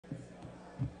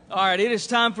All right, it is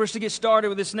time for us to get started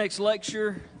with this next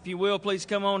lecture. If you will, please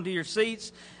come on to your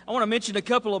seats. I want to mention a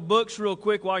couple of books real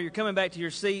quick while you're coming back to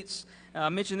your seats. I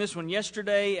mentioned this one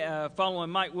yesterday following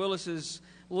Mike Willis's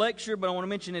lecture, but I want to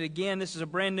mention it again. This is a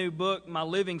brand new book, My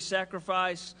Living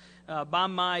Sacrifice, by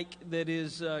Mike, that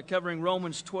is covering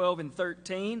Romans 12 and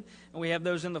 13. And we have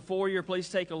those in the foyer. Please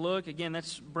take a look. Again,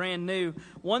 that's brand new.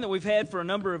 One that we've had for a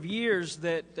number of years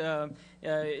that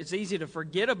it's easy to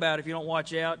forget about if you don't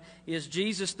watch out is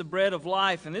Jesus, the Bread of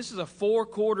Life. And this is a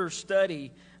 4-quarter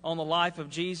study on the life of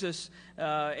Jesus.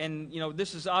 And, you know,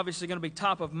 this is obviously going to be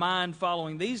top of mind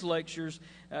following these lectures.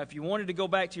 If you wanted to go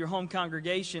back to your home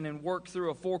congregation and work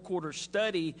through a 4-quarter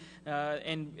study,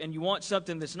 and you want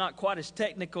something that's not quite as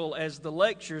technical as the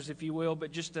lectures, if you will,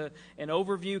 but just an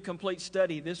overview, complete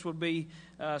study, this would be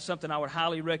something I would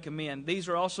highly recommend. These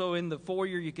are also in the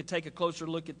foyer. You could take a closer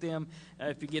look at them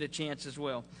if you get a chance as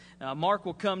well. Mark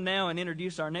will come now and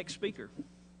introduce our next speaker.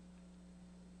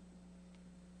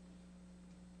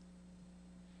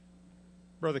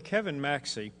 Brother Kevin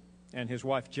Maxey and his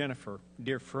wife Jennifer,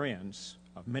 dear friends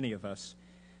of many of us,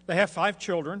 they have 5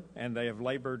 children, and they have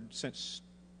labored since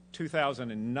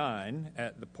 2009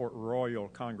 at the Port Royal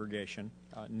congregation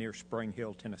near Spring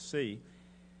Hill, Tennessee.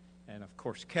 And of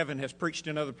course, Kevin has preached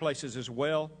in other places as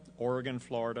well: Oregon,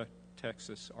 Florida,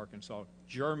 Texas, Arkansas,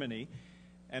 Germany,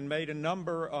 and made a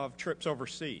number of trips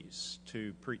overseas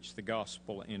to preach the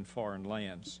gospel in foreign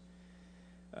lands.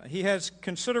 He has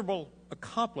considerable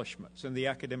accomplishments in the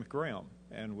academic realm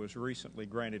and was recently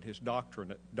granted his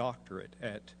doctorate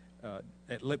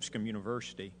at Lipscomb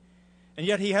University. And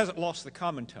yet he hasn't lost the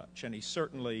common touch, and he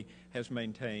certainly has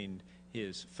maintained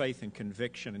his faith and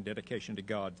conviction and dedication to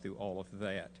God through all of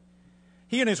that.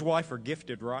 He and his wife are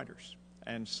gifted writers,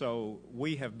 and so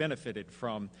we have benefited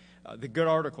from the good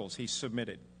articles he's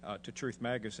submitted to Truth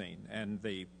Magazine and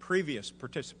the previous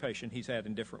participation he's had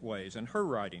in different ways. And her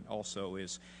writing also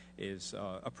is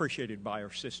appreciated by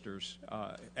our sisters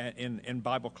in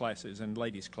Bible classes and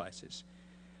ladies' classes.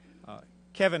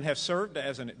 Kevin has served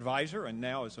as an advisor and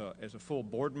now as a full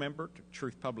board member to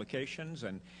Truth Publications,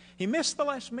 and he missed the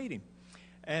last meeting.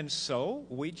 And so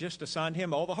we just assigned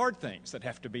him all the hard things that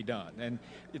have to be done. And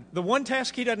the one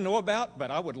task he doesn't know about,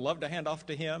 but I would love to hand off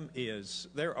to him, is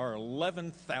there are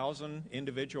 11,000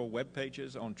 individual web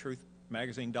pages on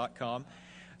truthmagazine.com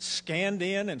scanned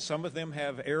in, and some of them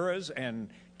have errors.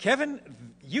 And Kevin,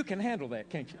 you can handle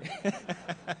that, can't you?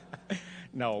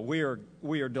 No, we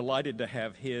are delighted to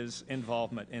have his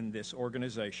involvement in this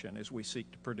organization as we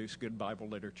seek to produce good Bible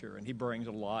literature. And he brings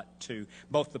a lot to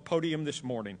both the podium this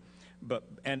morning,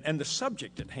 and the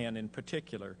subject at hand in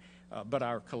particular, but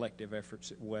our collective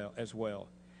efforts as well.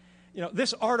 You know,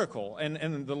 this article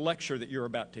and the lecture that you're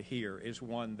about to hear is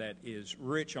one that is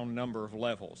rich on a number of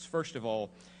levels. First of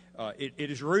all, it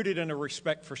is rooted in a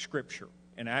respect for Scripture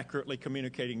and accurately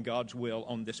communicating God's will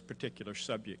on this particular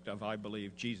subject of, I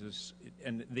believe, Jesus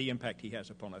and the impact he has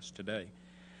upon us today.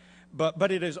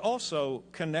 But it is also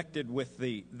connected with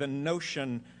the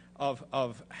notion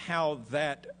of how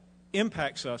that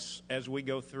impacts us as we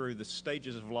go through the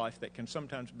stages of life that can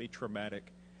sometimes be traumatic.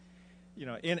 You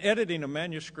know, in editing a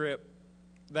manuscript,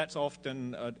 that's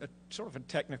often a sort of a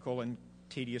technical and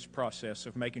tedious process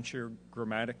of making sure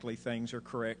grammatically things are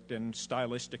correct and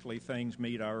stylistically things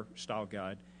meet our style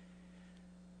guide.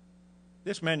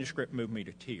 This manuscript moved me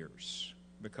to tears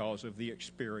because of the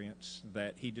experience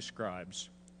that he describes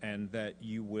and that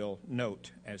you will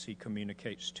note as he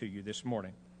communicates to you this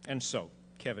morning. And so,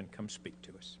 Kevin, come speak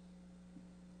to us.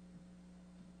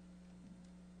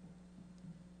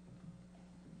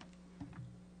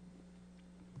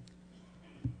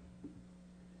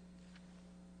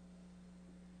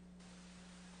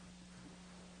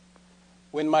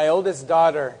 When my oldest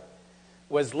daughter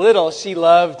was little, she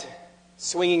loved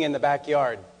swinging in the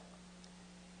backyard.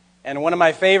 And one of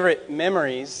my favorite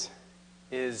memories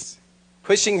is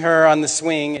pushing her on the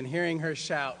swing and hearing her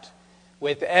shout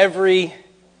with every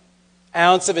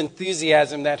ounce of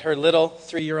enthusiasm that her little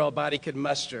 3-year-old body could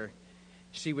muster.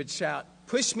 She would shout,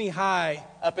 "Push me high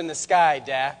up in the sky,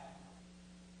 Dad."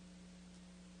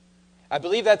 I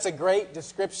believe that's a great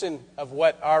description of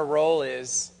what our role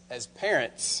is as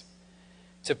parents: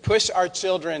 to push our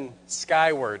children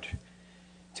skyward,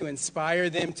 to inspire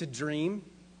them to dream,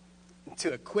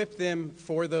 to equip them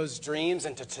for those dreams,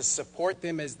 and to support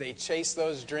them as they chase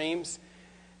those dreams,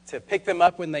 to pick them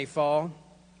up when they fall,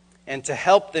 and to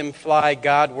help them fly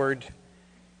Godward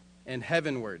and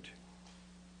heavenward.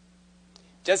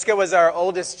 Jessica was our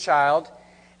oldest child,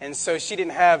 and so she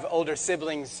didn't have older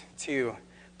siblings to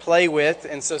play with,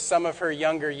 and so some of her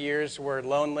younger years were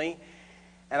lonely.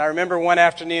 And I remember one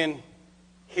afternoon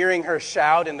hearing her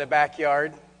shout in the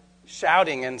backyard,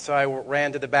 shouting, and so I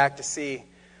ran to the back to see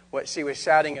what she was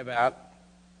shouting about.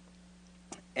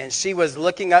 And she was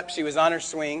looking up, she was on her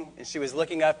swing, and she was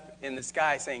looking up in the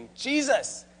sky saying,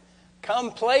 "Jesus,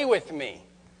 come play with me."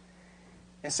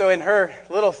 And so in her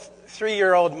little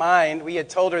 3-year-old mind, we had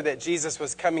told her that Jesus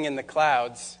was coming in the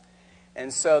clouds.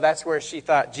 And so that's where she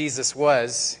thought Jesus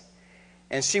was.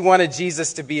 And she wanted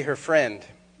Jesus to be her friend.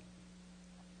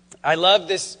 I love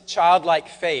this childlike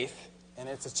faith, and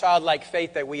it's a childlike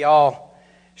faith that we all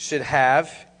should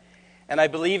have. And I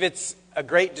believe it's a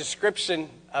great description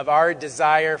of our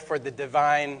desire for the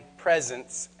divine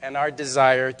presence and our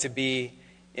desire to be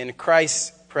in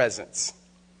Christ's presence.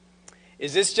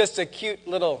 Is this just a cute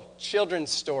little children's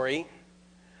story,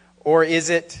 or is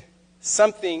it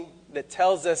something that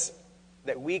tells us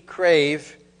that we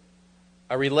crave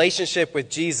a relationship with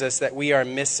Jesus that we are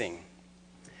missing?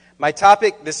 My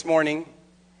topic this morning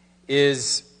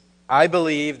is, I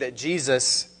believe that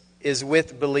Jesus is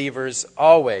with believers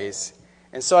always.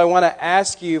 And so I want to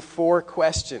ask you 4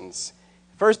 questions.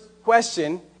 First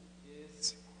question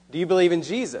is, do you believe in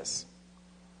Jesus?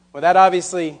 Well, that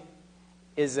obviously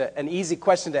is an easy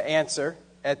question to answer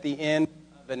at the end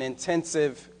of an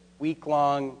intensive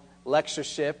week-long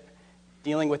lectureship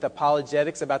dealing with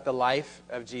apologetics about the life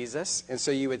of Jesus. And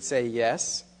so you would say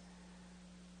yes.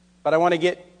 But I want to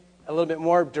get a little bit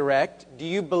more direct. Do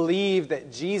you believe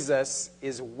that Jesus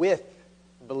is with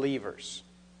believers?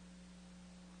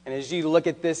 And as you look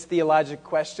at this theological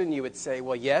question, you would say,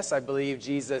 well, yes, I believe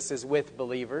Jesus is with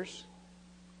believers.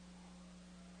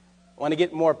 I want to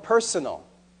get more personal.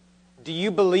 Do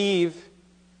you believe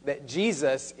that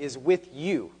Jesus is with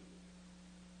you?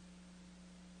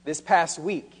 This past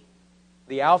week,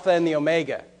 the Alpha and the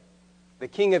Omega, the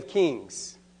King of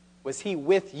Kings, was he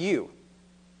with you?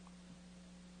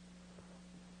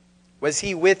 Was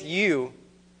he with you,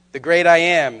 the great I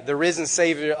am, the risen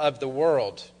Savior of the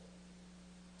world?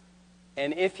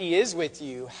 And if he is with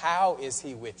you, how is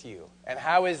he with you? And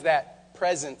how is that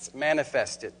presence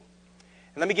manifested?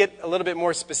 And let me get a little bit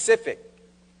more specific.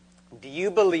 Do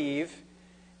you believe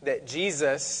that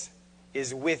Jesus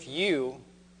is with you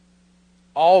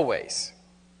always?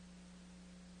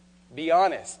 Be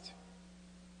honest.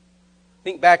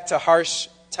 Think back to harsh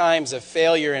times of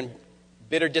failure and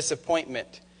bitter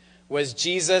disappointment. Was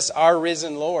Jesus, our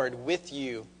risen Lord, with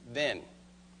you then?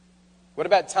 What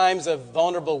about times of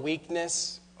vulnerable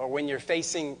weakness, or when you're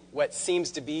facing what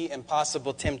seems to be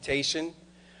impossible temptation?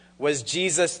 Was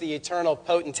Jesus, the eternal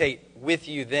potentate, with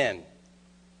you then?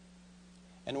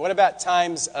 And what about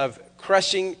times of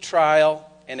crushing trial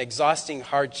and exhausting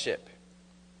hardship?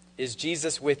 Is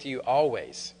Jesus with you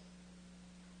always?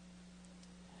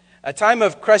 A time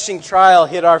of crushing trial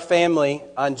hit our family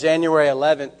on January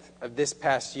 11th of this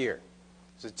past year.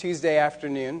 It was a Tuesday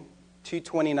afternoon,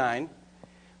 2:29.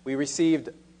 We received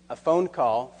a phone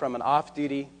call from an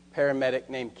off-duty paramedic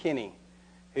named Kenny,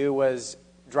 who was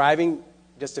driving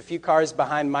just a few cars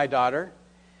behind my daughter,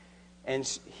 and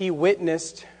he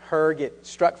witnessed her get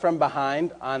struck from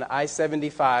behind on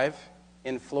I-75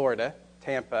 in Florida,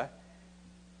 Tampa,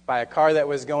 by a car that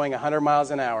was going 100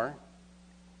 miles an hour,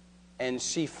 and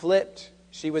she flipped.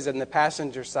 She was in the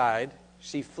passenger side.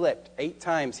 She flipped 8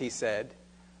 times, he said,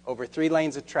 over 3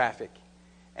 lanes of traffic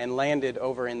and landed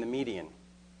over in the median.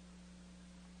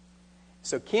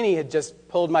 So Kenny had just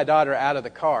pulled my daughter out of the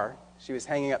car. She was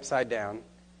hanging upside down,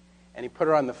 and he put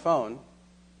her on the phone,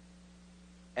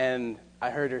 and I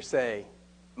heard her say,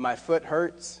 "My foot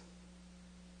hurts.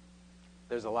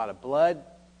 There's a lot of blood."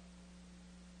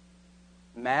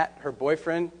 Matt, her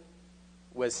boyfriend,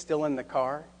 was still in the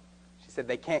car. She said,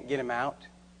 "They can't get him out.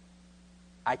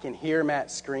 I can hear Matt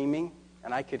screaming,"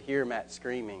 and I could hear Matt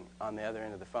screaming on the other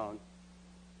end of the phone.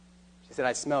 She said,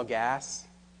 "I smell gas.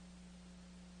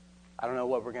 I don't know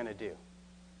what we're going to do."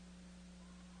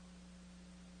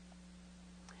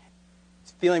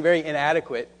 Feeling very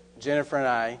inadequate, Jennifer and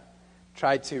I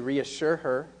tried to reassure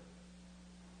her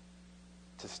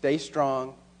to stay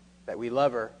strong, that we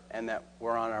love her, and that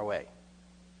we're on our way.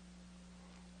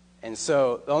 And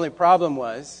so the only problem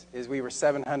is we were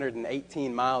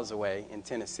 718 miles away in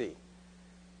Tennessee.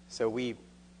 So we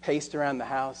paced around the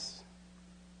house,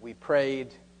 we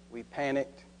prayed, we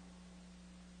panicked,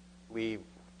 we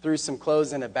threw some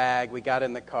clothes in a bag, we got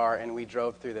in the car, and we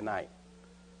drove through the night.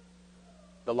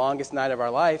 The longest night of our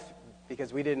life,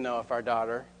 because we didn't know if our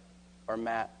daughter or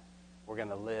Matt were going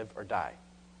to live or die.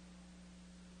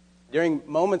 During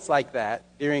moments like that,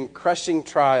 during crushing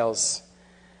trials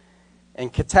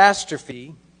and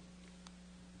catastrophe,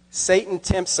 Satan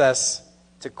tempts us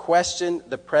to question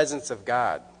the presence of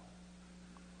God.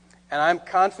 And I'm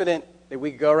confident that we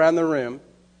could go around the room,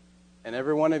 and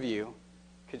every one of you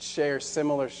could share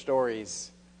similar stories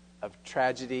of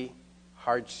tragedy,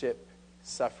 hardship,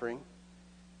 suffering.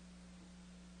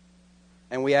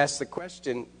 And we ask the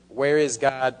question, where is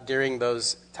God during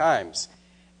those times?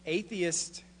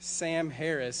 Atheist Sam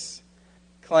Harris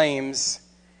claims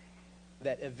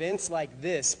that events like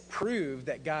this prove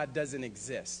that God doesn't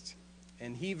exist.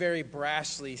 And he very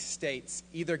brashly states,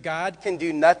 either God can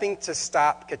do nothing to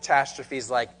stop catastrophes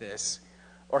like this,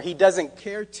 or he doesn't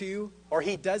care to, or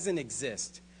he doesn't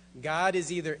exist. God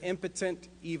is either impotent,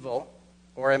 evil,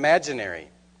 or imaginary.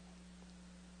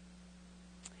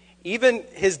 Even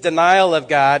his denial of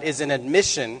God is an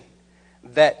admission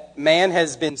that man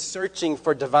has been searching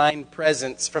for divine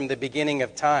presence from the beginning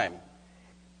of time.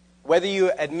 Whether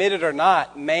you admit it or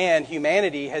not,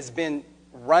 humanity, has been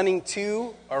running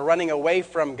to or running away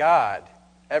from God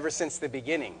ever since the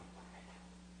beginning.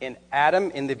 In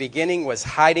Adam, in the beginning, was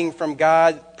hiding from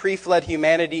God. Pre-flood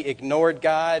humanity ignored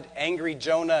God. Angry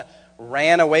Jonah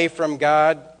ran away from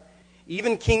God.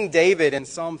 Even King David in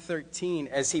Psalm 13,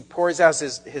 as he pours out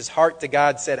his heart to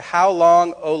God, said, "How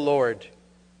long, O Lord,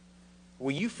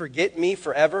 will you forget me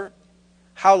forever?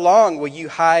 How long will you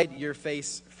hide your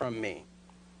face from me?"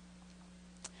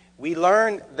 We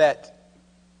learn that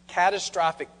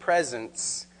catastrophic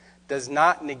presence does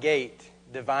not negate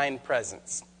divine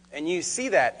presence. And you see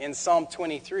that in Psalm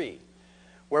 23,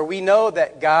 where we know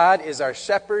that God is our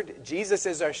shepherd, Jesus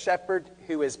is our shepherd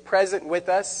who is present with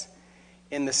us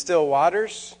in the still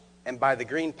waters and by the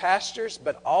green pastures,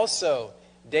 but also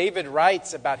David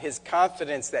writes about his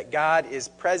confidence that God is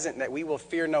present, that we will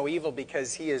fear no evil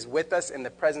because he is with us in the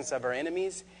presence of our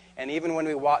enemies, and even when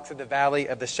we walk through the valley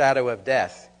of the shadow of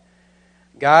death.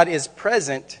 God is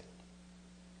present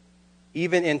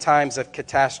even in times of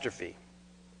catastrophe.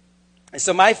 And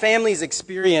so my family's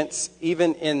experience,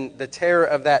 even in the terror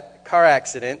of that car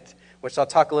accident, which I'll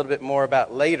talk a little bit more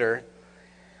about later,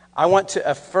 I want to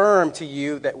affirm to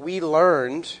you that we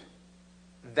learned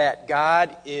that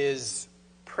God is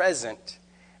present.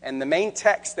 And the main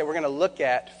text that we're going to look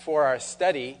at for our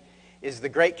study is the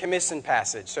Great Commission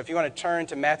passage. So if you want to turn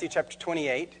to Matthew chapter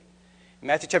 28,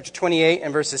 Matthew chapter 28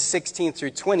 and verses 16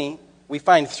 through 20, we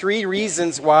find 3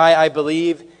 reasons why I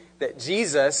believe that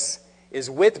Jesus is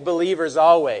with believers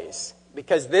always.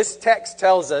 Because this text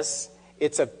tells us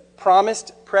it's a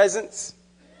promised presence,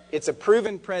 it's a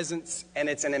proven presence, and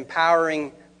it's an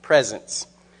empowering presence.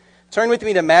 Turn with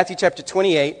me to Matthew chapter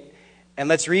 28, and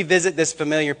let's revisit this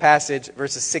familiar passage,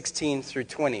 verses 16 through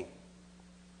 20.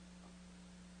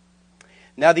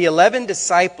 Now the 11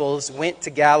 disciples went to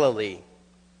Galilee,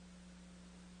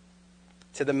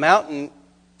 to the mountain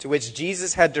to which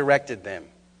Jesus had directed them.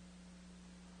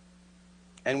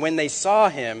 And when they saw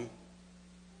him,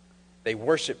 they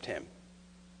worshipped him.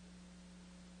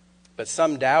 But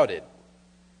some doubted.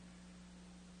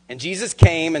 And Jesus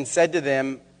came and said to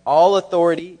them, "All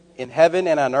authority in heaven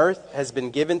and on earth has been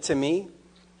given to me.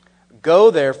 Go,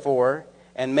 therefore,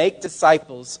 and make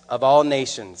disciples of all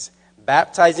nations,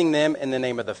 baptizing them in the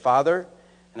name of the Father,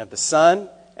 and of the Son,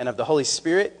 and of the Holy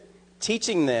Spirit,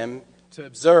 teaching them to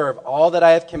observe all that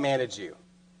I have commanded you.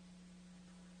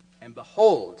 And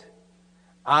behold,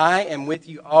 I am with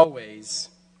you always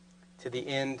to the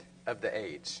end of the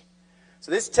age." So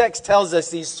this text tells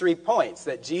us these 3 points,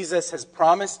 that Jesus has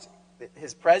promised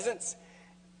his presence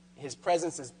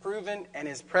is proven, and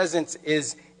his presence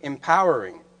is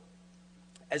empowering.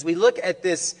 As we look at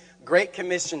this Great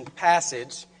Commission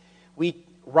passage, we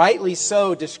rightly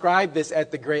so describe this as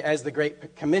the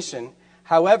Great Commission.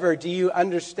 However, do you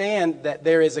understand that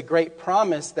there is a great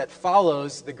promise that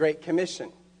follows the Great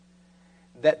Commission?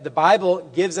 That the Bible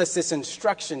gives us this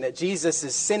instruction that Jesus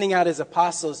is sending out his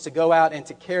apostles to go out and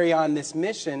to carry on this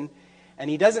mission. And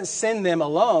he doesn't send them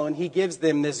alone. He gives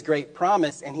them this great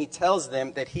promise, and he tells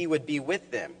them that he would be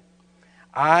with them.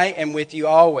 I am with you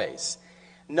always.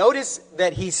 Notice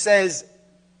that he says,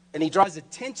 and he draws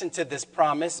attention to this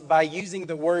promise by using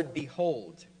the word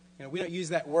behold. We don't use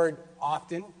that word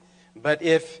often, but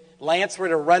if Lance were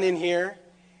to run in here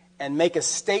and make a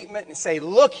statement and say,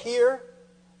 "Look here,"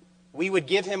 we would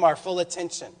give him our full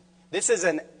attention. This is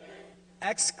an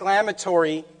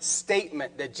exclamatory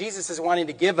statement that Jesus is wanting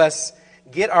to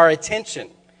get our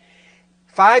attention.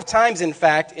 5 times, in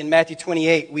fact, in Matthew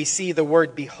 28, we see the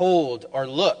word behold or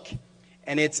look.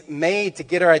 And it's made to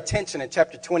get our attention. In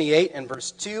chapter 28 and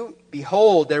verse 2,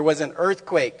 behold, there was an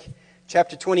earthquake.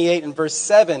 Chapter 28 and verse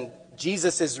 7,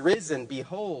 Jesus is risen,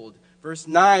 behold. Verse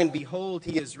 9, behold,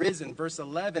 he is risen. Verse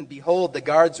 11, behold, the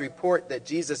guards report that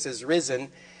Jesus is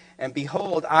risen. And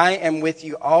behold, I am with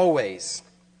you always.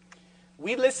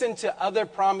 We listen to other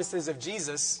promises of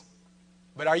Jesus,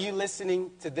 but are you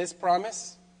listening to this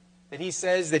promise? that he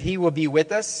says that he will be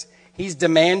with us. He's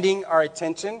demanding our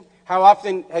attention. How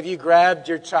often have you grabbed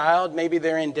your child? Maybe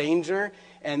they're in danger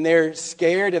and they're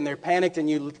scared and they're panicked, and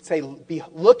you say,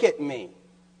 look at me.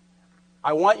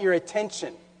 I want your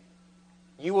attention.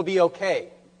 You will be okay.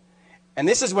 And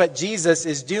this is what Jesus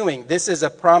is doing. This is a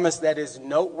promise that is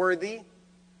noteworthy.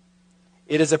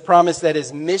 It is a promise that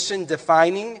is mission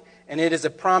defining, and it is a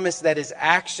promise that is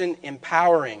action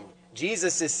empowering.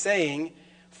 Jesus is saying,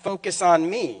 focus on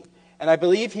me. And I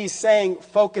believe he's saying,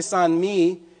 focus on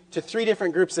me to three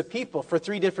different groups of people for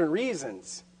three different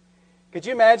reasons. Could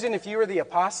you imagine if you were the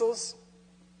apostles?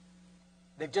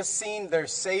 They've just seen their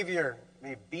Savior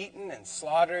be beaten and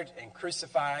slaughtered and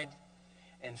crucified.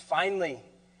 And finally,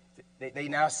 they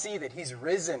now see that he's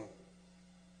risen.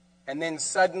 And then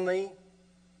suddenly,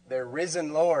 their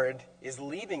risen Lord is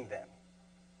leaving them.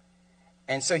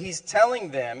 And so he's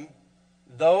telling them,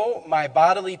 though my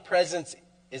bodily presence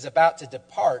is about to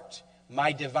depart,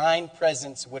 my divine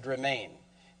presence would remain.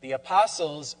 The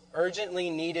apostles urgently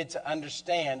needed to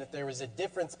understand that there was a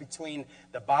difference between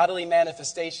the bodily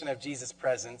manifestation of Jesus'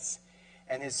 presence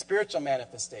and his spiritual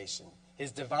manifestation,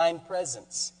 his divine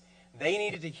presence. They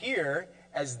needed to hear,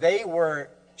 as they were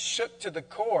shook to the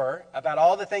core about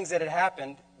all the things that had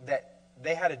happened, that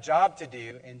they had a job to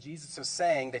do, and Jesus was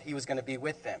saying that he was going to be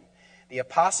with them. The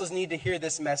apostles need to hear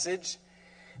this message.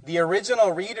 The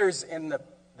original readers in the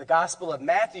Gospel of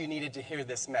Matthew needed to hear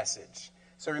this message.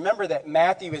 So remember that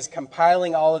Matthew is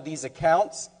compiling all of these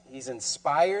accounts. He's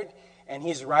inspired, and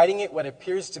he's writing it what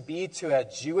appears to be to a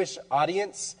Jewish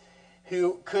audience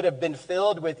who could have been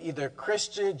filled with either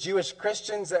Jewish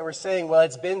Christians that were saying, well,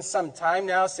 it's been some time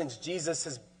now since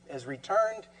Jesus has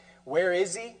returned. Where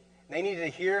is he? They needed to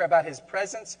hear about his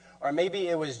presence. Or maybe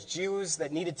it was Jews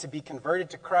that needed to be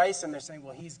converted to Christ, and they're saying,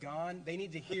 well, he's gone. They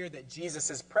need to hear that Jesus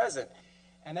is present.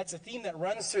 And that's a theme that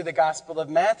runs through the Gospel of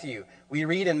Matthew. We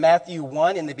read in Matthew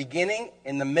 1, in the beginning,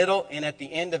 in the middle, and at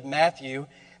the end of Matthew,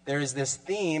 there is this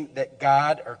theme that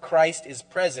God or Christ is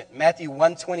present. Matthew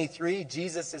 1:23,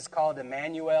 Jesus is called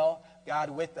Emmanuel,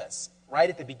 God with us. Right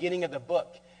at the beginning of the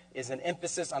book is an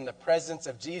emphasis on the presence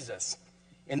of Jesus.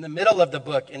 In the middle of the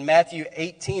book, in Matthew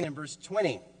 18 and verse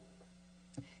 20,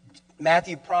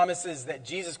 Matthew promises that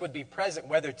Jesus would be present.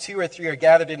 Whether two or three are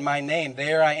gathered in my name,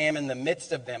 there I am in the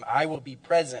midst of them. I will be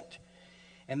present.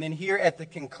 And then here at the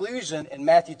conclusion in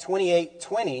Matthew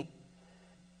 28:20,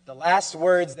 the last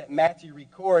words that Matthew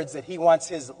records that he wants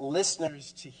his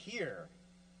listeners to hear,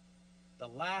 the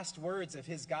last words of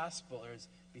his gospel is,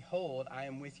 behold, I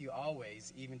am with you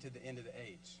always, even to the end of the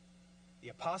age. The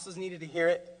apostles needed to hear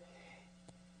it.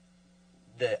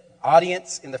 The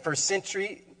audience in the first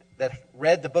century that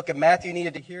read the book of Matthew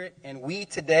needed to hear it, and we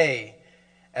today,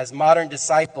 as modern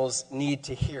disciples, need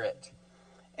to hear it.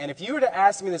 And if you were to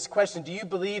ask me this question, do you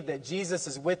believe that Jesus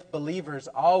is with believers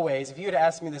always? If you were to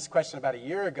ask me this question about a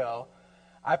year ago,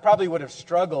 I probably would have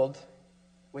struggled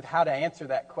with how to answer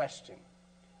that question.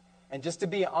 And just to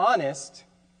be honest,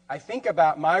 I think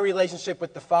about my relationship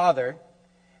with the Father,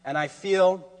 and I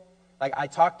feel like I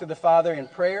talk to the Father in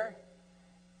prayer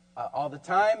all the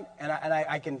time, and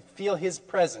I can feel his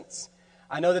presence.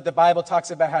 I know that the Bible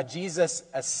talks about how Jesus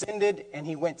ascended and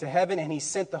he went to heaven and he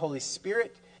sent the Holy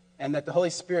Spirit, and that the Holy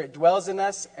Spirit dwells in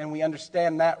us, and we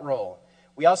understand that role.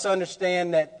 We also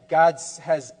understand that God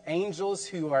has angels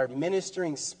who are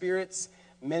ministering spirits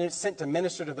sent to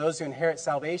minister to those who inherit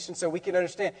salvation. So we can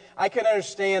understand. I can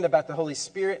understand about the Holy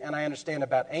Spirit, and I understand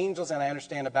about angels, and I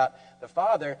understand about the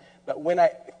Father. But when I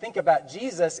think about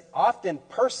Jesus, often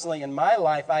personally in my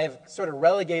life, I have sort of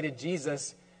relegated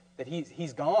Jesus, that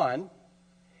he's gone,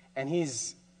 and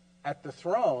he's at the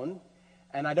throne,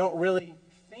 and I don't really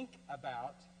think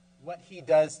about what he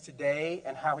does today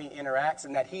and how he interacts,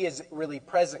 and that he is really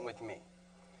present with me.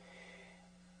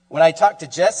 When I talked to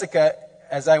Jessica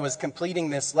as I was completing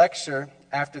this lecture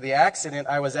after the accident,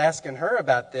 I was asking her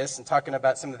about this and talking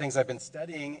about some of the things I've been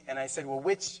studying, and I said, well,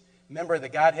 which member of the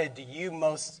Godhead do you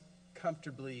most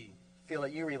comfortably feel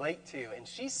that you relate to? And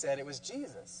she said it was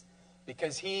Jesus,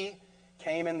 because he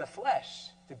came in the flesh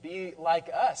to be like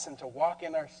us and to walk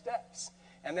in our steps.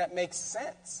 And that makes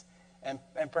sense. And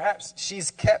perhaps she's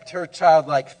kept her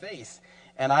childlike faith.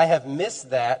 And I have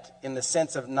missed that in the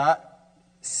sense of not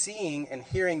seeing and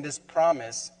hearing this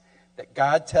promise that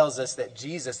God tells us that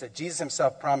Jesus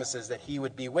himself promises that he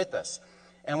would be with us.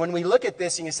 And when we look at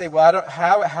this and you say, well,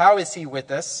 how is he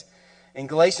with us? In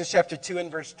Galatians chapter 2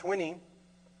 and verse 20,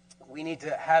 we need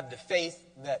to have the faith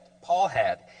that Paul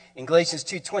had. In Galatians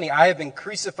 2:20, I have been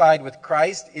crucified with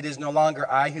Christ. It is no longer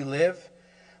I who live,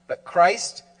 but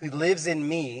Christ who lives in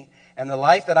me. And the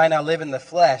life that I now live in the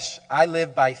flesh, I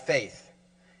live by faith,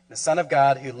 the Son of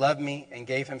God who loved me and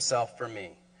gave himself for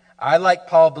me. I, like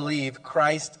Paul, believe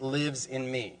Christ lives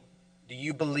in me. Do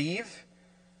you believe?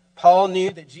 Paul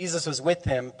knew that Jesus was with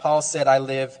him. Paul said, I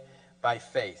live by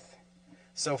faith.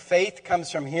 So faith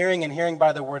comes from hearing, and hearing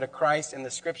by the word of Christ, and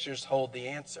the scriptures hold the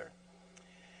answer.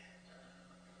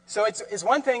 So it's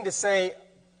one thing to say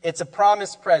it's a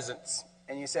promised presence.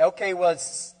 And you say, okay, well,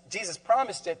 Jesus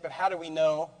promised it, but how do we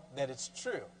know that it's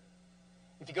true?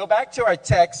 If you go back to our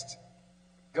text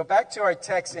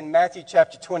in Matthew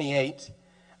chapter 28,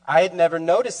 I had never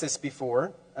noticed this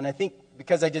before, and I think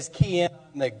because I just key in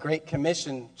on the Great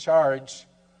Commission charge,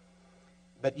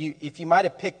 but if you might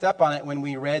have picked up on it when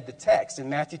we read the text in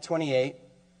Matthew 28,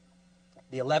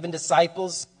 the 11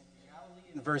 disciples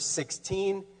in verse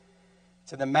 16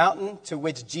 to the mountain to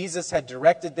which Jesus had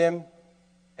directed them,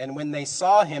 and when they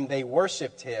saw him, they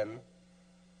worshiped him,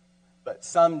 but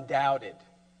some doubted.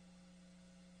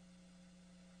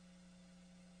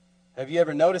 Have you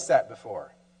ever noticed that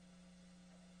before?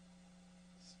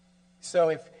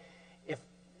 So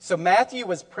so Matthew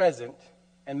was present,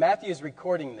 and Matthew is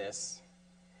recording this.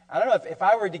 I don't know if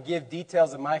I were to give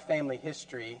details of my family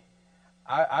history,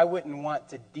 I wouldn't want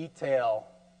to detail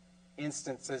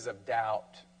instances of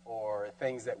doubt or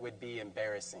things that would be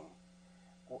embarrassing.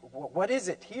 What is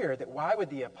it here that why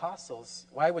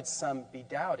would some be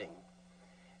doubting?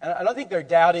 And I don't think they're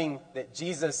doubting that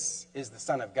Jesus is the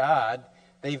Son of God.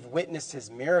 They've witnessed his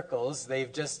miracles.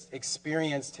 They've just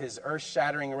experienced his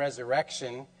earth-shattering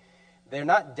resurrection. They're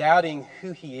not doubting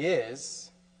who he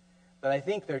is, but I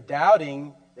think they're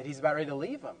doubting that he's about ready to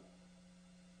leave them.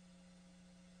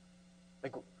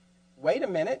 Like, wait a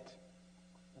minute.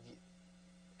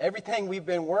 Everything we've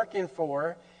been working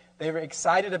for, they were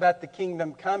excited about the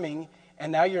kingdom coming,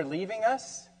 and now you're leaving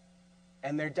us?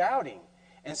 And they're doubting.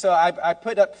 And so I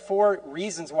put up 4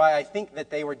 reasons why I think that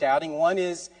they were doubting. One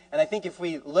is, and I think if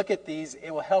we look at these,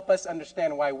 it will help us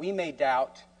understand why we may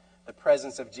doubt the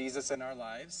presence of Jesus in our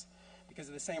lives, because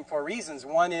of the same 4 reasons.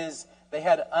 One is they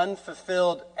had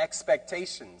unfulfilled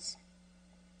expectations.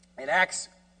 In Acts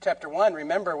chapter 1,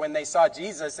 remember when they saw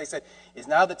Jesus, they said, is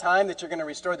now the time that you're going to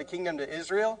restore the kingdom to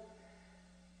Israel?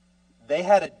 They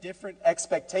had a different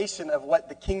expectation of what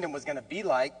the kingdom was going to be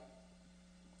like,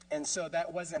 and so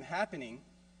that wasn't happening.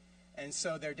 And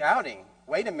so they're doubting,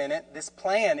 wait a minute, this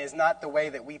plan is not the way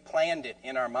that we planned it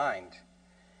in our mind.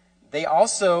 They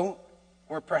also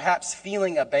were perhaps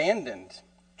feeling abandoned.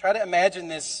 Try to imagine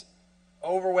this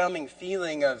overwhelming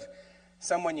feeling of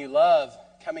someone you love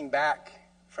coming back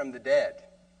from the dead.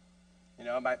 You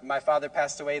know, my father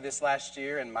passed away this last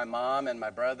year, and my mom and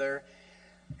my brother,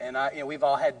 and we've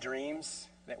all had dreams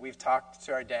that we've talked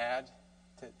to our dad,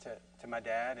 to my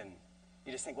dad, and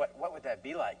you just think, what would that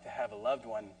be like to have a loved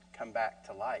one come back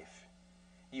to life?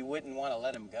 You wouldn't want to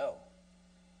let him go.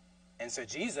 And so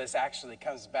Jesus actually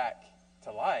comes back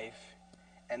to life,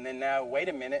 and then now, wait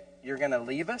a minute, you're going to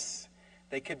leave us?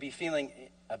 They could be feeling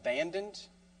abandoned.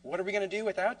 What are we going to do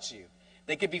without you?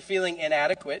 They could be feeling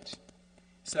inadequate.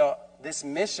 So this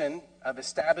mission of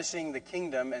establishing the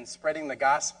kingdom and spreading the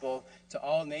gospel to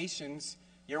all nations,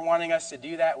 you're wanting us to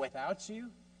do that without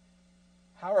you?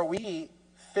 How are we,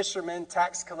 fishermen,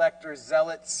 tax collectors,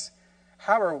 zealots,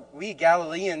 how are we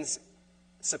Galileans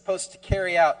supposed to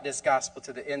carry out this gospel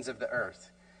to the ends of the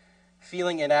earth?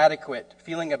 Feeling inadequate,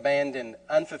 feeling abandoned,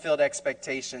 unfulfilled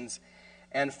expectations,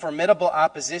 and formidable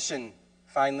opposition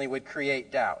finally would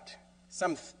create doubt.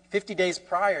 Some 50 days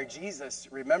prior, Jesus,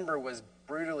 remember, was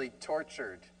brutally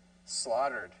tortured,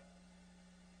 slaughtered.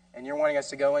 And you're wanting us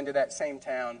to go into that same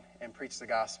town and preach the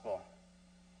gospel.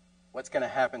 What's going to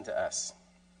happen to us?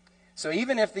 So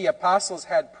even if the apostles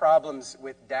had problems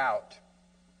with doubt,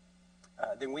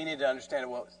 then we need to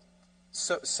understand, well,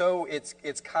 so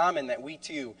it's common that we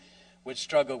too would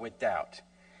struggle with doubt.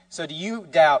 So do you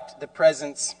doubt the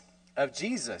presence of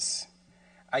Jesus?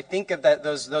 I think of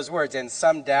those words, and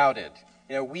some doubted.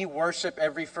 You know, we worship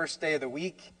every first day of the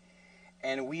week,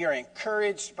 and we are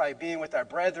encouraged by being with our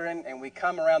brethren, and we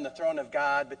come around the throne of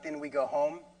God, but then we go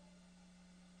home,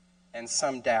 and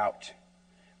some doubt.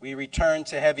 We return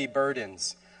to heavy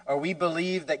burdens. Or we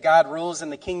believe that God rules in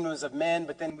the kingdoms of men,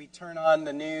 but then we turn on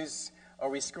the news,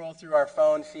 or we scroll through our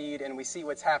phone feed, and we see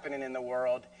what's happening in the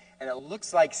world, and it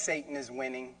looks like Satan is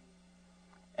winning,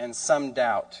 and some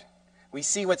doubt. We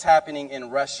see what's happening in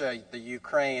Russia, the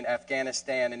Ukraine,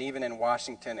 Afghanistan, and even in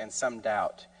Washington, and some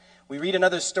doubt. We read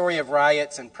another story of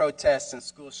riots and protests and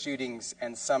school shootings,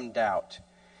 and some doubt.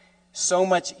 So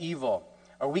much evil.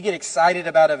 Or we get excited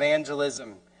about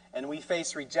evangelism, and we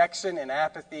face rejection and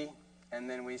apathy, and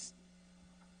then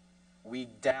we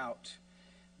doubt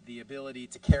the ability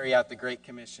to carry out the Great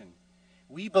Commission.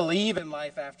 We believe in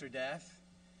life after death,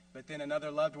 but then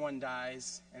another loved one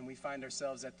dies, and we find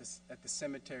ourselves at the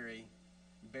cemetery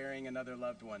burying another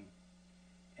loved one,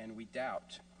 and we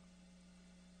doubt.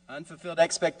 Unfulfilled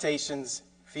expectations,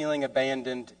 feeling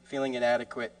abandoned, feeling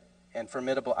inadequate, and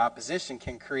formidable opposition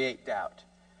can create doubt.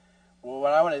 Well,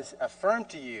 what I want to affirm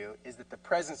to you is that the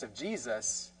presence of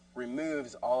Jesus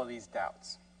removes all of these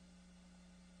doubts.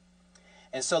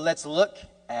 And so let's look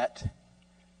at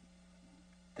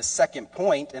the second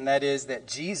point, and that is that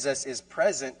Jesus is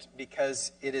present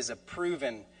because it is a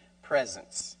proven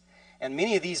presence. And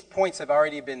many of these points have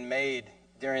already been made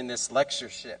during this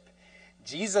lectureship.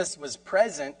 Jesus was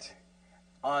present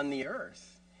on the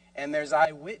earth, and there's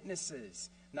eyewitnesses.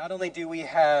 Not only do we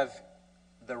have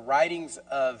the writings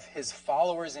of his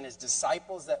followers and his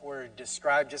disciples that were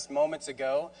described just moments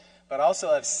ago, but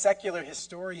also of secular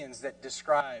historians that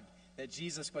describe that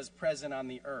Jesus was present on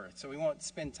the earth. So we won't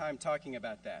spend time talking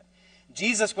about that.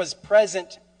 Jesus was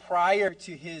present prior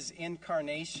to his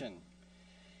incarnation.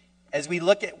 As we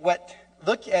look at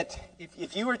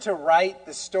if you were to write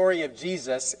the story of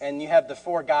Jesus and you have the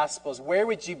four Gospels, where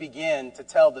would you begin to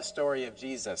tell the story of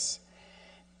Jesus?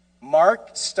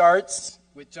 Mark starts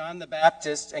with John the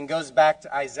Baptist and goes back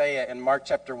to Isaiah in Mark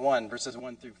chapter 1, verses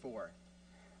 1 through 4.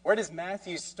 Where does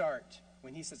Matthew start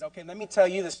when he says, okay, let me tell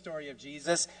you the story of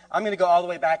Jesus? I'm going to go all the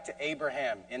way back to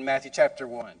Abraham in Matthew chapter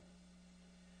 1.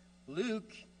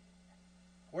 Luke,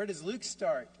 where does Luke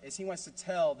start as he wants to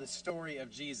tell the story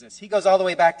of Jesus? He goes all the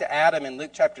way back to Adam in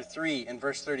Luke chapter 3 and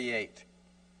verse 38.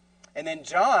 And then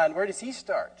John, where does he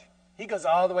start? He goes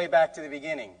all the way back to the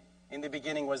beginning. In the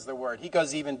beginning was the Word. He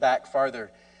goes even back farther,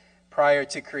 prior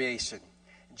to creation.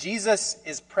 Jesus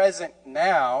is present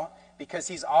now because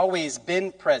he's always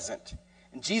been present.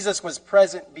 And Jesus was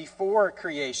present before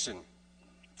creation.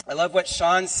 I love what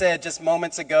Sean said just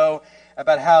moments ago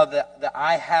about how the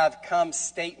I have come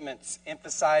statements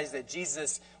emphasize that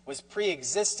Jesus was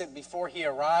pre-existent before he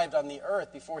arrived on the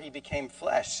earth, before he became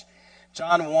flesh.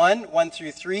 John 1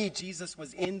 through 3, Jesus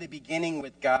was in the beginning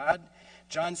with God.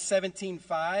 John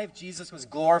 17:5, Jesus was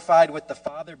glorified with the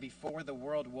Father before the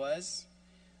world was.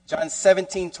 John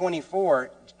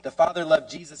 17:24, the Father loved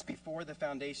Jesus before the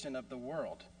foundation of the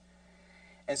world.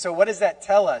 And so what does that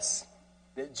tell us?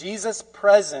 That Jesus'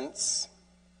 presence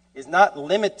is not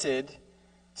limited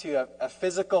to a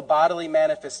physical bodily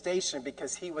manifestation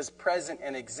because he was present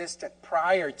and existent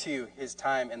prior to his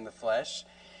time in the flesh.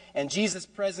 And Jesus'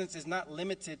 presence is not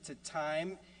limited to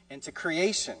time and to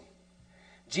creation.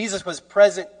 Jesus was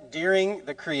present during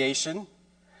the creation.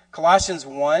 Colossians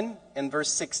 1 and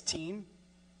verse 16.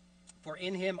 For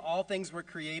in him all things were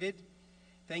created,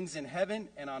 things in heaven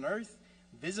and on earth,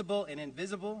 visible and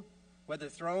invisible, whether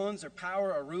thrones or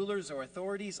power or rulers or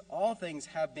authorities, all things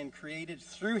have been created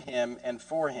through him and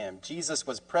for him. Jesus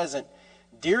was present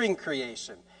during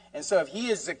creation. And so if he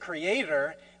is the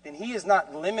creator, then he is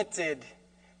not limited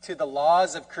to the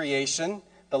laws of creation,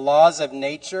 the laws of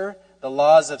nature, the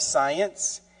laws of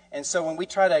science. And so when we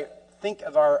try to think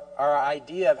of our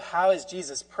idea of how is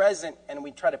Jesus present and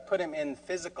we try to put him in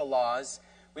physical laws,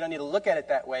 we don't need to look at it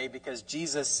that way because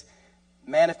Jesus'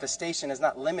 manifestation is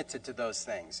not limited to those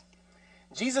things.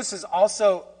 Jesus is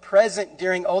also present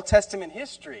during Old Testament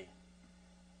history.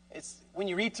 It's when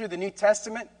you read through the New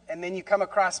Testament and then you come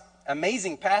across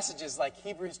amazing passages like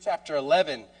Hebrews chapter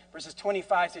 11, verses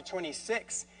 25 to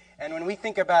 26. And when we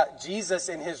think about Jesus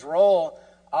and his role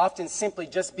often simply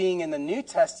just being in the New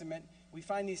Testament, we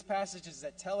find these passages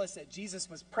that tell us that Jesus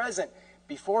was present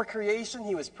before creation,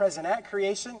 he was present at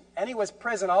creation, and he was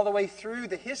present all the way through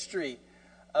the history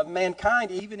of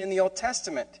mankind, even in the Old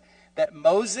Testament. That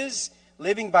Moses,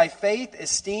 living by faith,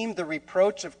 esteemed the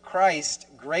reproach of Christ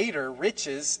greater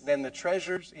riches than the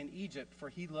treasures in Egypt, for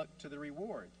he looked to the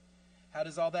reward. How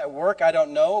does all that work? I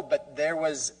don't know, but there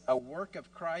was a work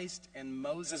of Christ, and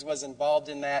Moses was involved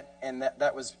in that, and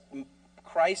that was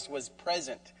Christ was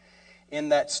present in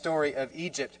that story of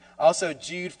Egypt. Also,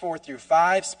 Jude 4 through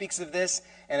 5 speaks of this,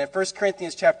 and in 1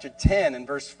 Corinthians chapter 10 and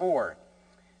verse 4,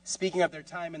 speaking of their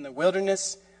time in the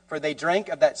wilderness, for they drank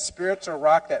of that spiritual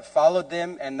rock that followed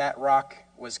them, and that rock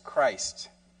was Christ.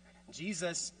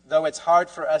 Jesus, though it's hard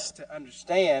for us to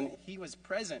understand, he was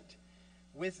present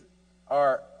with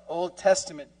our Old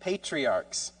Testament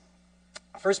patriarchs.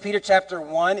 1 Peter chapter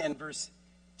 1 and verse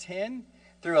 10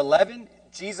 through 11,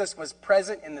 Jesus was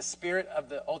present in the spirit of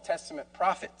the Old Testament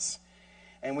prophets.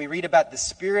 And we read about the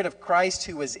Spirit of Christ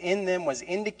who was in them was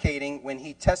indicating when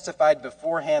he testified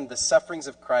beforehand the sufferings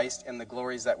of Christ and the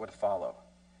glories that would follow.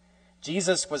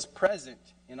 Jesus was present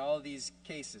in all of these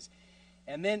cases.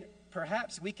 And then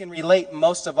perhaps we can relate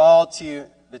most of all to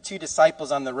the two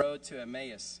disciples on the road to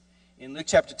Emmaus. In Luke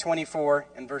chapter 24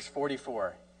 and verse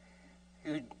 44.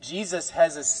 who Jesus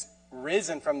has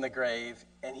risen from the grave,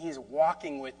 and he's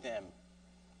walking with them,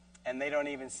 and they don't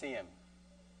even see him.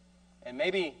 And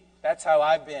maybe that's how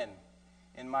I've been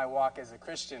in my walk as a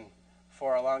Christian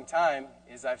for a long time,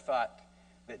 is I've thought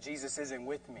that Jesus isn't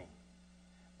with me.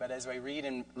 But as we read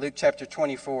in Luke chapter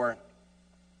 24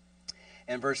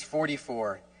 and verse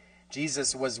 44,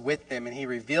 Jesus was with them, and he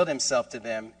revealed himself to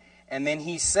them. And then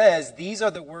he says, "These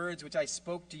are the words which I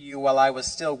spoke to you while I was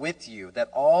still with you, that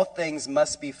all things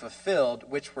must be fulfilled,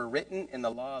 which were written in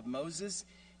the law of Moses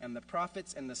and the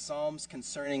prophets and the Psalms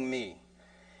concerning me."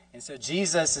 And so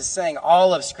Jesus is saying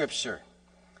all of Scripture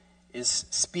is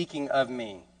speaking of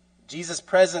me. Jesus'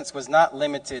 presence was not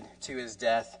limited to his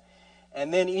death.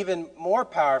 And then even more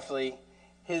powerfully,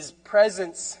 his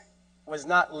presence was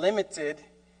not limited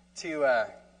to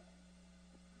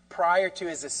prior to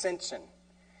his ascension.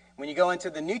 When you go into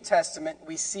the New Testament,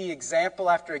 we see example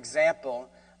after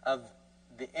example of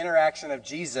the interaction of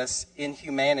Jesus in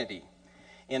humanity.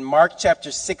 In Mark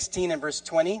chapter 16 and verse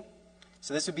 20,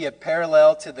 so this would be a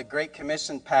parallel to the Great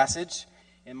Commission passage.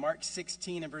 In Mark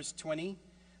 16 and verse 20,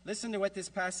 listen to what this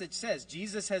passage says.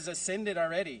 Jesus has ascended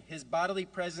already. His bodily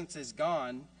presence is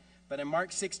gone. But in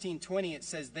Mark 16:20, it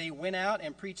says, "They went out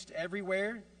and preached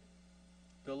everywhere,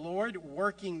 the Lord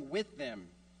working with them."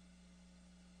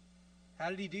 How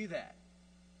did he do that?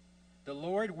 The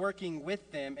Lord working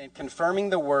with them and confirming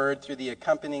the word through the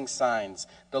accompanying signs.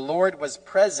 The Lord was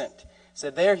present. So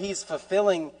there he's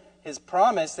fulfilling his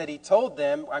promise that he told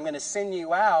them, "I'm going to send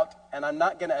you out, and I'm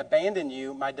not going to abandon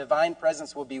you. My divine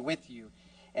presence will be with you."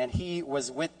 And he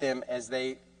was with them as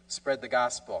they spread the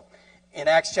gospel. In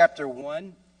Acts chapter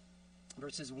 1,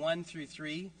 verses 1 through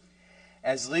 3,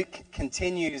 as Luke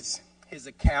continues his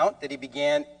account that he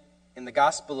began in the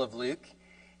Gospel of Luke,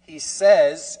 he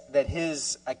says that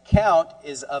his account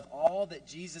is of all that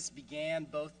Jesus began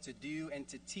both to do and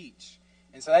to teach.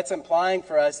 And so that's implying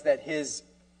for us that his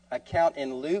account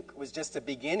in Luke was just a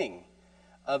beginning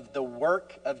of the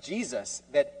work of Jesus,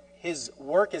 that his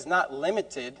work is not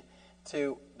limited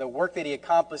to the work that he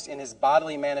accomplished in his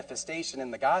bodily manifestation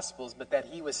in the Gospels, but that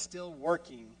he was still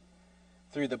working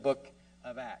through the book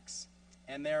of Acts.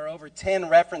 And there are over 10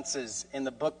 references in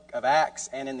the book of Acts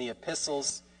and in the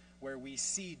epistles where we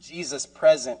see Jesus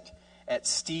present at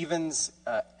Stephen's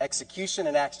execution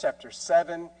in Acts chapter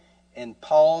 7, in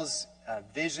Paul's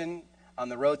vision on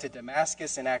the road to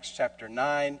Damascus in Acts chapter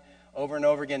 9. Over and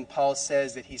over again, Paul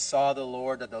says that he saw the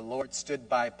Lord, or the Lord stood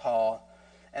by Paul.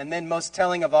 And then most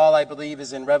telling of all, I believe,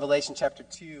 is in Revelation chapter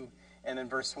 2 and in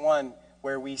verse 1,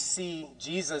 where we see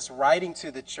Jesus writing to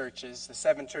the churches, the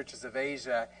 7 churches of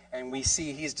Asia, and we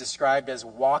see he's described as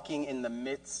walking in the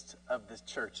midst of the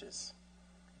churches.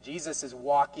 Jesus is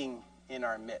walking in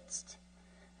our midst.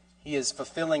 He is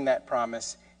fulfilling that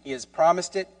promise. He has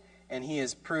promised it, and he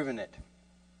has proven it.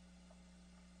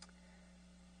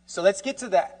 So let's get to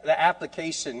the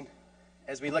application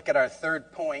as we look at our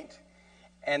third point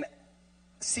and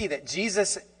see that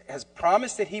Jesus has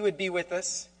promised that he would be with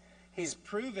us. He's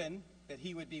proven that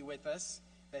he would be with us,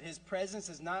 that his presence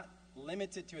is not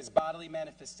limited to his bodily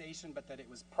manifestation, but that it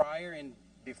was prior and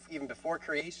even before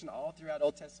creation, all throughout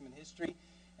Old Testament history,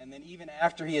 and then even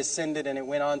after he ascended and it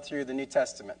went on through the New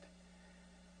Testament.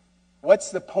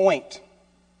 What's the point?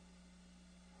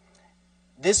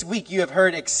 This week you have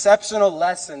heard exceptional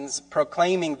lessons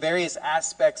proclaiming various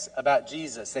aspects about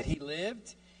Jesus, that he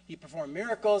lived, he performed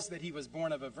miracles, that he was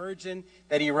born of a virgin,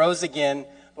 that he rose again.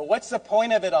 But what's the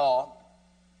point of it all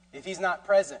if he's not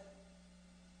present?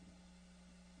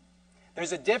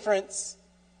 There's a difference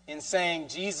in saying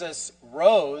Jesus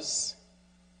rose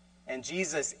and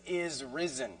Jesus is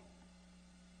risen.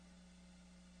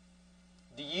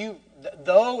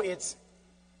 Though it's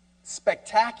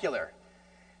spectacular,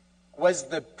 was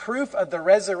the proof of the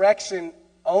resurrection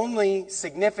only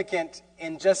significant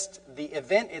in just the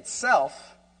event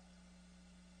itself?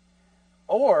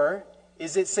 Or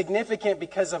is it significant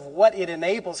because of what it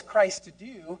enables Christ to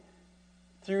do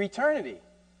through eternity?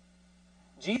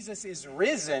 Jesus is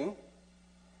risen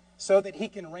so that he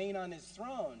can reign on his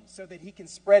throne, so that he can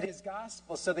spread his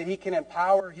gospel, so that he can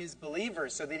empower his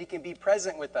believers, so that he can be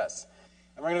present with us.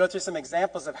 And we're going to go through some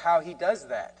examples of how he does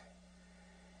that.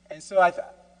 And so I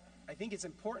think it's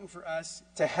important for us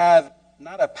to have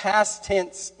not a past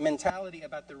tense mentality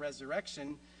about the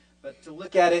resurrection, but to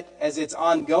look at it as it's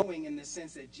ongoing in the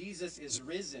sense that Jesus is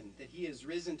risen, that he is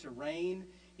risen to reign,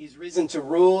 he's risen to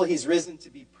rule, he's risen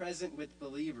to be present with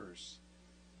believers.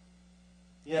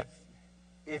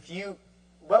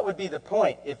 What would be the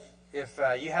point if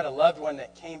you had a loved one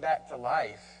that came back to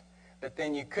life, but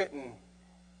then you couldn't,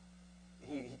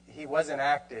 he wasn't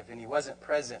active and he wasn't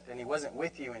present and he wasn't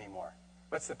with you anymore?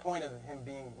 What's the point of him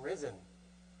being risen?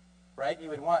 Right? You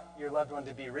would want your loved one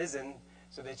to be risen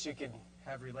so that you could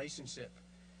have relationship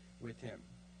with him.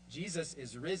 Jesus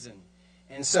is risen.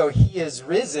 And so he is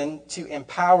risen to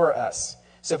empower us.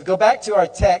 So if we go back to our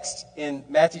text in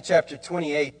Matthew chapter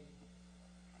 28,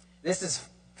 this is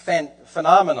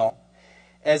phenomenal.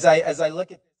 As I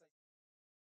look at this,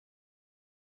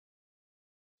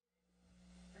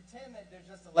 pretend that there's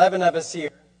just 11 of us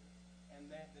here,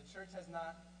 and that the church has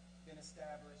not been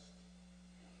established,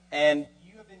 and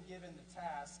you have been given the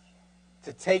task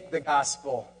to take the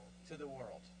gospel to the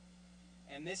world.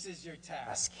 And this is your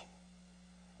task.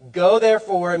 Go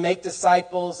therefore and make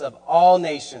disciples of all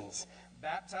nations,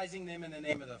 baptizing them in the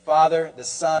name of the Father, the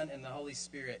Son, and the Holy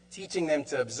Spirit, teaching them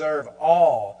to observe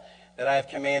all that I have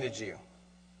commanded you.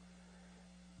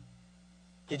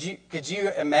 Could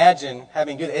you imagine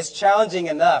having to do that? It's challenging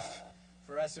enough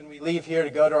for us when we leave here to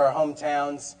go to our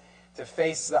hometowns, to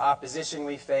face the opposition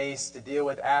we face, to deal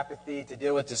with apathy, to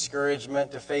deal with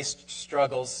discouragement, to face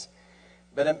struggles.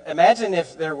 But imagine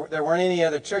if there weren't any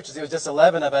other churches. It was just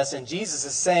 11 of us, and Jesus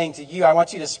is saying to you, I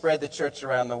want you to spread the church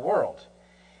around the world.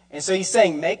 And so he's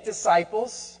saying, make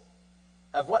disciples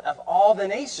of what? Of all the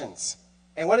nations.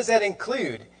 And what does that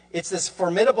include? It's this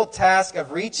formidable task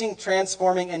of reaching,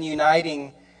 transforming, and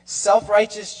uniting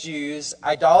self-righteous Jews,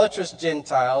 idolatrous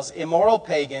Gentiles, immoral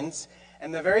pagans,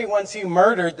 and the very ones who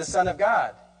murdered the Son of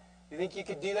God. You think you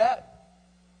could do that?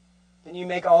 Can you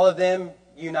make all of them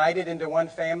united into one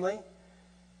family?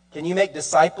 Can you make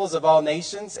disciples of all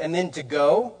nations? And then to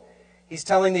go. He's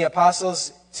telling the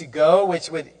apostles to go, which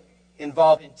would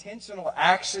involve intentional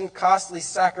action, costly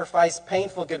sacrifice,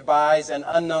 painful goodbyes, and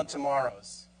unknown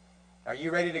tomorrows. Are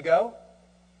you ready to go?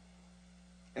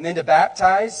 And then to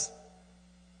baptize,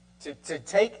 to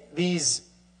take these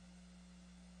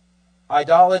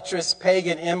idolatrous,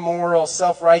 pagan, immoral,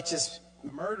 self-righteous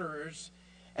murderers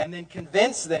and then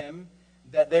convince them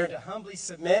that they're to humbly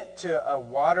submit to a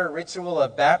water ritual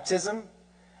of baptism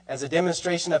as a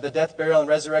demonstration of the death, burial, and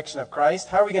resurrection of Christ.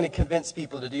 How are we going to convince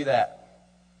people to do that?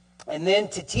 And then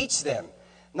to teach them,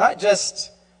 not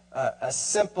just a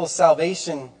simple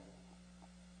salvation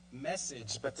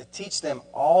message, but to teach them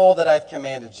all that I've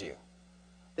commanded you.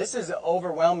 This is an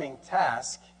overwhelming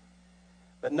task.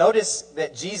 But notice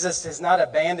that Jesus has not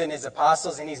abandoned his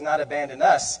apostles and he's not abandoned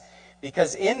us.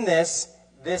 Because in this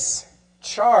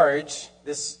charge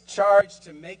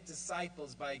to make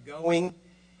disciples by going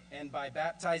and by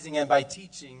baptizing and by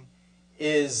teaching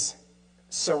is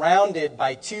surrounded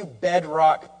by two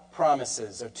bedrock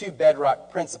promises or two bedrock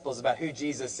principles about who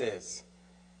Jesus is.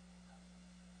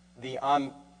 The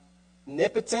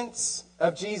omnipotence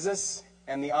of Jesus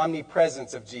and the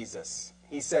omnipresence of Jesus.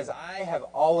 He says, I have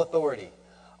all authority.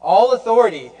 All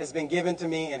authority has been given to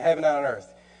me in heaven and on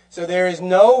earth. So there is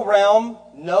no realm,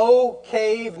 no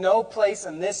cave, no place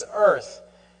on this earth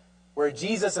where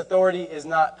Jesus' authority is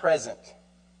not present.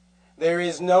 There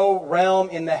is no realm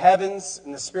in the heavens,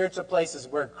 in the spiritual places,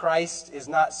 where Christ is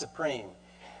not supreme.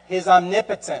 His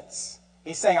omnipotence.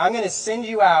 He's saying, I'm going to send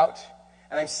you out,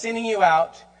 and I'm sending you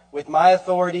out with my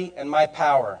authority and my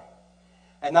power.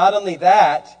 And not only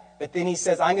that, but then he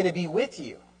says, I'm going to be with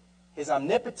you. His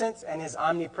omnipotence and his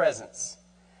omnipresence.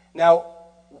 Now,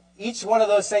 each one of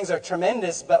those things are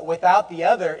tremendous, but without the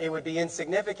other, it would be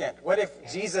insignificant. What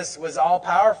if Jesus was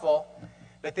all-powerful,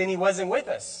 but then he wasn't with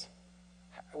us?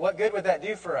 What good would that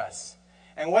do for us?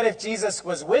 And what if Jesus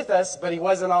was with us, but he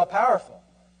wasn't all-powerful?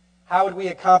 How would we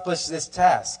accomplish this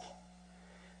task?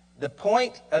 The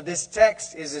point of this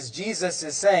text is Jesus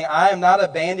is saying, I am not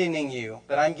abandoning you,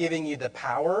 but I'm giving you the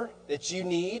power that you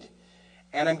need,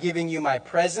 and I'm giving you my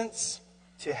presence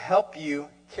to help you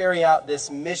carry out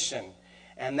this mission.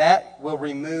 And that will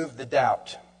remove the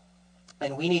doubt.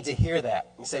 And we need to hear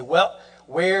that. You say, well,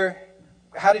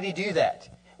 how did he do that?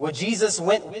 Well, Jesus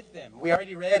went with them. We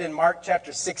already read in Mark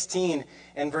chapter 16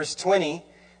 and verse 20,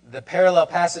 the parallel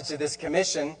passage to this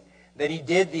commission, that he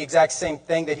did the exact same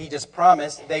thing that he just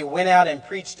promised. They went out and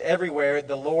preached everywhere,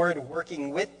 the Lord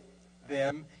working with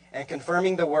them and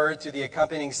confirming the word through the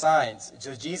accompanying signs.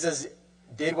 So Jesus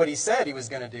did what he said he was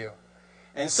going to do.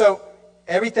 And so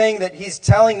everything that he's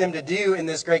telling them to do in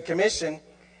this Great Commission,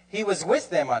 he was with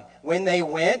them on. When they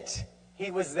went, he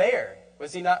was there.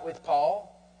 Was he not with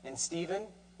Paul and Stephen?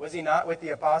 Was he not with the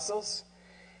apostles?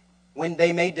 When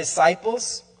they made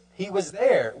disciples, he was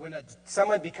there. When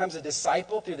someone becomes a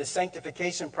disciple through the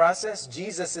sanctification process,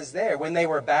 Jesus is there. When they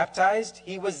were baptized,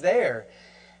 he was there.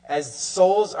 As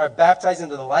souls are baptized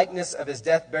into the likeness of his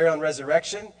death, burial, and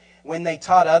resurrection, when they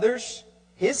taught others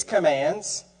his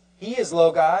commands, he is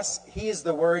Logos, he is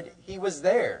the Word, he was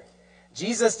there.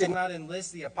 Jesus did not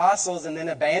enlist the apostles and then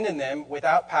abandon them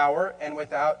without power and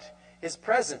without his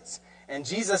presence. And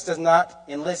Jesus does not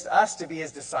enlist us to be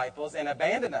his disciples and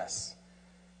abandon us.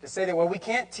 To say that, well, we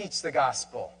can't teach the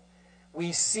gospel.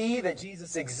 We see that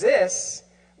Jesus exists,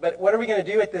 but what are we going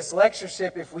to do at this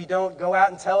lectureship if we don't go out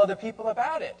and tell other people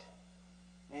about it?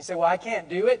 And you say, well, I can't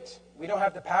do it. We don't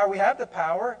have the power. We have the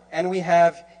power, and we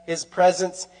have his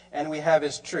presence, and we have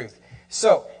his truth.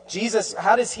 So, Jesus,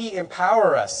 how does he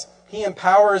empower us? He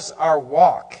empowers our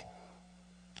walk.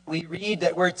 We read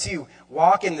that we're to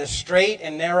walk in the straight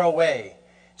and narrow way.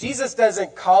 Jesus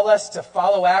doesn't call us to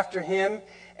follow after him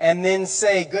and then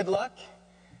say, good luck,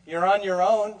 you're on your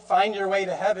own, find your way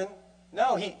to heaven.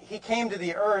 No, he came to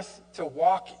the earth to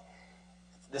walk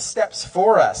the steps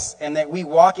for us, and that we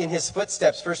walk in his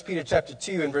footsteps, 1 Peter chapter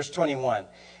 2 and verse 21.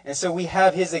 And so we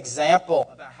have his example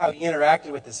about how he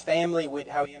interacted with his family,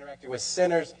 how he interacted with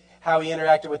sinners, how he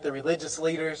interacted with the religious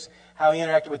leaders, how he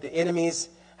interacted with the enemies,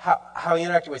 how he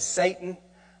interacted with Satan.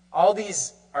 All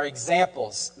these are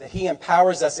examples that he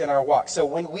empowers us in our walk. So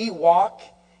when we walk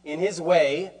in his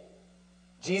way,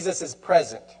 Jesus is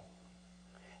present.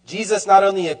 Jesus not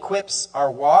only equips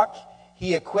our walk,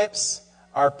 he equips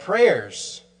our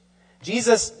prayers.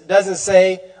 Jesus doesn't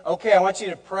say, okay, I want you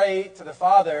to pray to the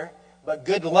Father, but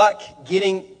good luck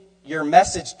getting your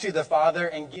message to the Father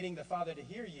and getting the Father to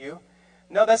hear you.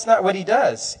 No, that's not what he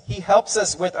does. He helps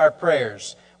us with our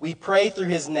prayers. We pray through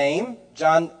his name,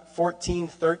 John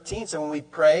 14:13. So when we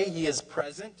pray, he is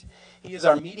present. He is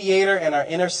our mediator and our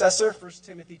intercessor, 1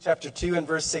 Timothy chapter 2 and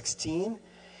verse 16.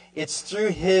 It's through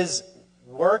his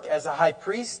work as a high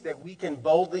priest that we can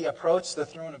boldly approach the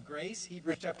throne of grace,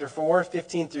 Hebrews chapter 4,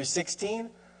 15 through 16.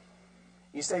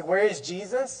 You say, where is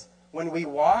Jesus? When we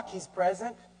walk, he's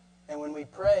present. And when we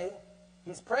pray,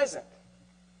 he's present.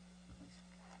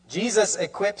 Jesus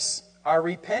equips our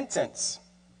repentance.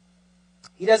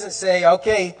 He doesn't say,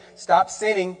 okay, stop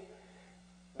sinning,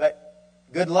 but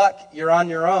good luck, you're on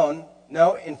your own.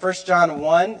 No, in 1 John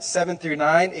 1, 7 through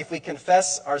 9, if we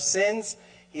confess our sins,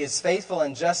 he is faithful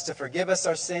and just to forgive us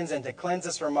our sins and to cleanse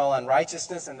us from all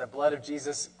unrighteousness, and the blood of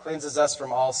Jesus cleanses us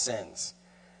from all sins.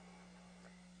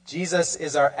 Jesus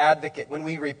is our advocate. When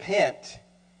we repent,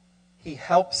 he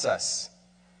helps us.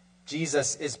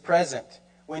 Jesus is present.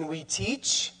 When we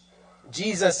teach,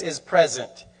 Jesus is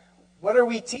present. What are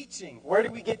we teaching? Where do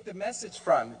we get the message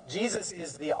from? Jesus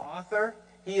is the author.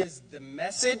 He is the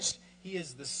message. He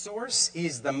is the source.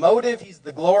 He's the motive. He's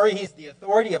the glory. He's the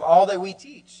authority of all that we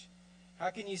teach. How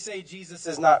can you say Jesus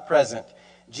is not present?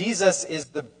 Jesus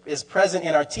is present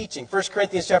in our teaching. 1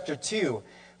 Corinthians chapter 2,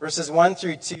 verses 1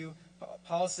 through 2,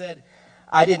 Paul said,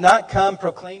 I did not come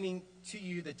proclaiming to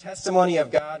you the testimony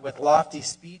of God with lofty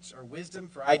speech or wisdom,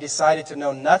 for I decided to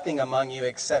know nothing among you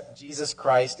except Jesus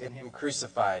Christ and him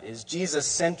crucified. Is Jesus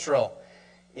central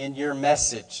in your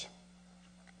message?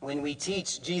 When we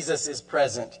teach, Jesus is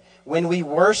present. When we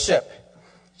worship,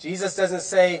 Jesus doesn't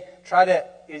say,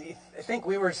 I think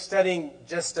we were studying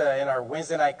just in our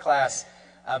Wednesday night class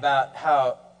about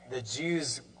how the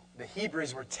Jews, the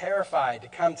Hebrews, were terrified to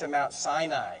come to Mount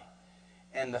Sinai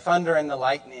and the thunder and the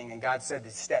lightning, and God said to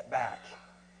step back.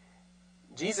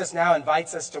 Jesus now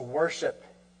invites us to worship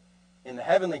in the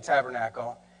heavenly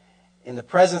tabernacle, in the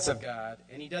presence of God,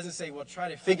 and he doesn't say, well, try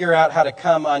to figure out how to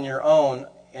come on your own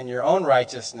in your own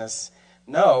righteousness.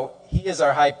 No, he is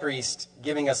our high priest,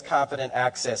 giving us confident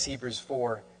access, Hebrews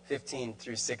 4, 15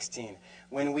 through 16.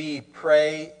 When we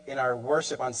pray in our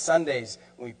worship on Sundays,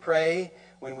 when we pray,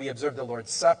 when we observe the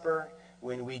Lord's Supper,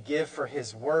 when we give for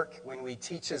his work, when we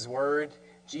teach his word,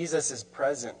 Jesus is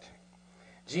present.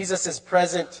 Jesus is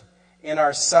present in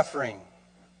our suffering.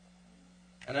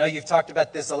 I know you've talked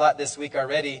about this a lot this week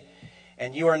already,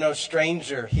 and you are no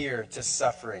stranger here to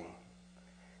suffering.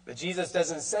 But Jesus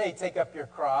doesn't say, take up your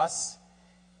cross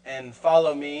and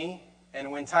follow me,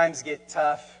 and when times get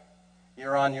tough,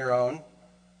 you're on your own.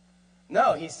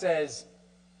 No, he says,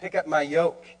 pick up my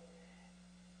yoke.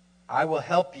 I will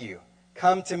help you.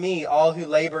 Come to me, all who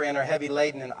labor and are heavy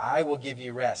laden, and I will give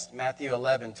you rest. Matthew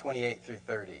 11, 28 through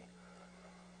 30.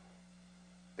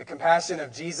 The compassion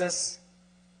of Jesus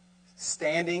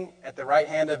standing at the right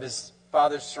hand of his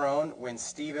Father's throne when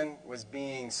Stephen was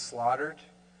being slaughtered,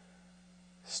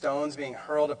 stones being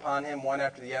hurled upon him one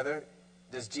after the other.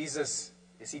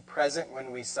 Is he present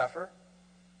when we suffer?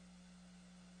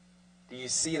 Do you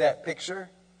see that picture?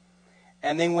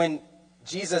 And then when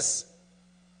Jesus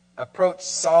approached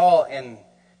Saul and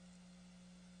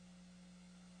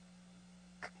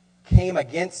came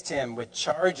against him with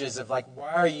charges of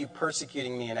why are you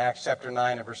persecuting me in Acts chapter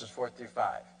 9 and verses 4 through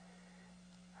 5?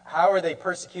 How are they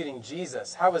persecuting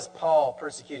Jesus? How was Paul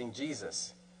persecuting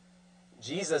Jesus?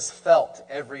 Jesus felt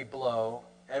every blow,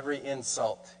 every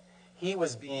insult. He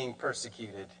was being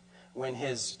persecuted when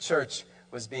his church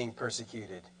was being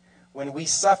persecuted. When we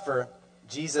suffer,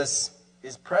 Jesus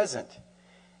is present.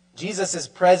 Jesus is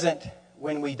present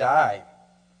when we die.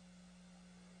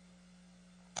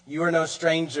 You are no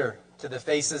stranger to the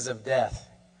faces of death.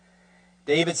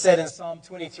 David said in Psalm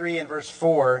 23 and verse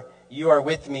 4, "You are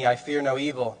with me, I fear no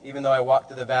evil, even though I walk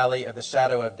through the valley of the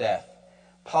shadow of death."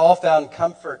 Paul found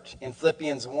comfort in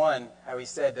Philippians 1, how he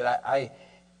said that I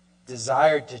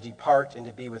desired to depart and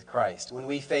to be with Christ. When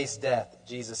we face death,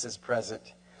 Jesus is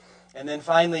present. And then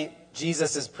finally,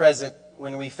 Jesus is present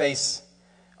when we face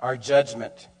our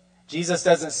judgment. Jesus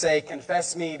doesn't say,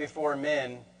 "Confess me before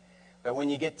men," but when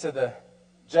you get to the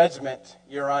judgment,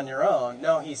 you're on your own.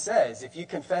 No, he says, "If you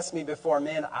confess me before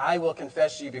men, I will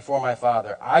confess you before my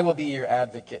Father. I will be your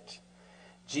advocate."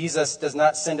 Jesus does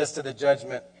not send us to the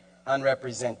judgment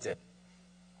unrepresented.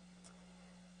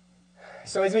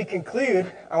 So as we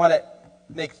conclude, I want to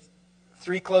make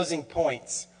 3 closing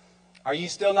points. Are you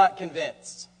still not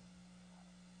convinced?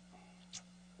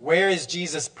 Where is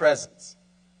Jesus' presence?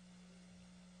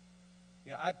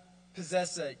 I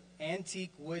possess an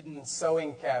antique wooden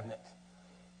sewing cabinet.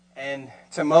 And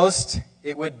to most,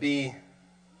 it would be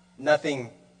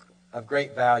nothing of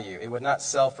great value. It would not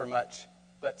sell for much.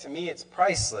 But to me, it's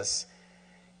priceless.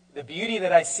 The beauty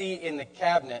that I see in the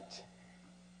cabinet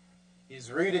is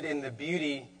rooted in the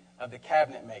beauty of the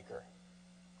cabinet maker.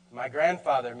 My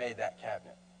grandfather made that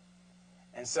cabinet.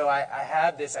 And so I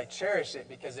have this, I cherish it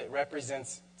because it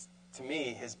represents to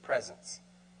me his presence.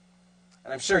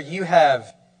 And I'm sure you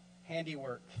have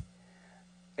handiwork,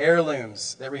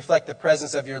 heirlooms that reflect the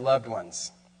presence of your loved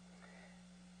ones.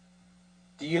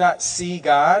 Do you not see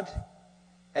God?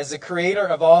 As the creator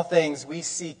of all things, we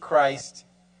see Christ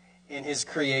in his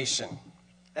creation.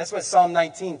 That's what Psalm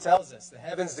 19 tells us. The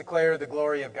heavens declare the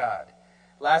glory of God.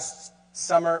 Last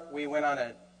summer, we went on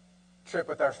a trip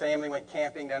with our family, went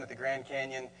camping down at the Grand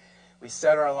Canyon. We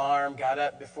set our alarm, got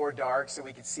up before dark so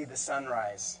we could see the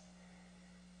sunrise.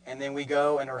 And then we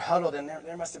go and we're huddled, and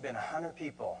there must have been 100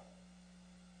 people.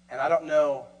 And I don't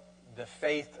know the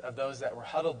faith of those that were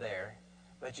huddled there,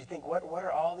 but you think, what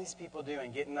are all these people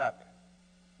doing, getting up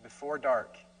before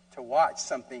dark to watch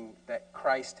something that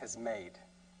Christ has made?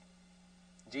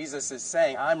 Jesus is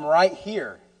saying, I'm right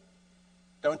here.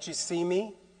 Don't you see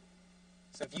me?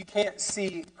 So if you can't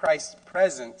see Christ's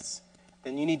presence,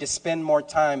 then you need to spend more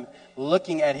time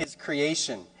looking at his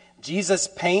creation. Jesus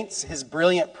paints his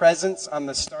brilliant presence on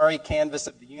the starry canvas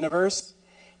of the universe.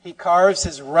 He carves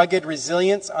his rugged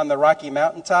resilience on the rocky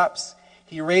mountaintops.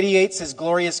 He radiates his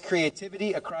glorious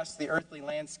creativity across the earthly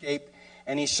landscape,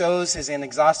 and he shows his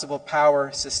inexhaustible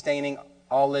power sustaining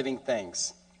all living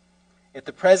things. If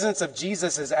the presence of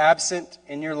Jesus is absent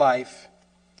in your life,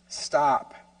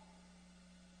 stop.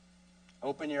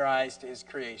 Open your eyes to his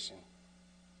creation.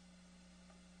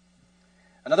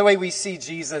 Another way we see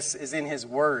Jesus is in his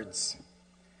words.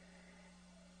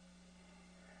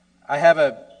 I have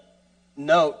a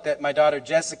note that my daughter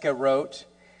Jessica wrote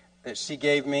that she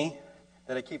gave me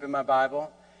that I keep in my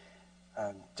Bible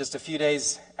just a few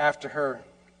days after her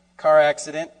car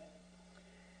accident.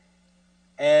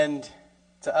 And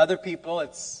to other people,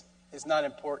 it's not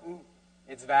important.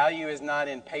 Its value is not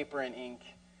in paper and ink,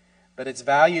 but its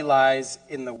value lies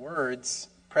in the words,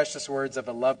 precious words of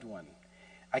a loved one.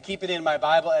 I keep it in my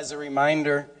Bible as a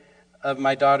reminder of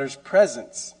my daughter's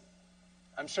presence.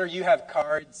 I'm sure you have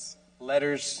cards,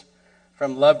 letters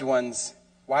from loved ones.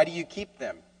 Why do you keep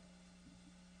them?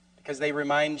 Because they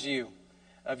remind you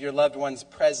of your loved one's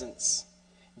presence.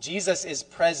 Jesus is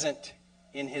present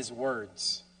in his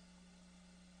words.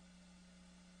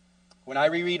 When I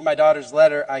reread my daughter's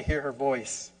letter, I hear her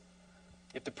voice.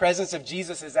 If the presence of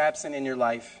Jesus is absent in your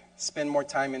life, spend more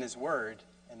time in his word,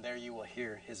 and there you will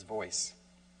hear his voice.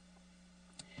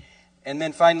 And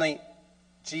then finally,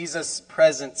 Jesus'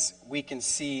 presence we can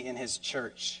see in his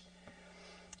church.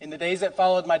 In the days that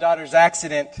followed my daughter's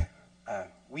accident,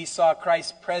 we saw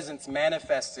Christ's presence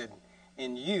manifested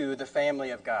in you, the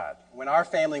family of God. When our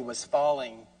family was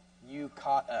falling, you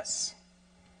caught us.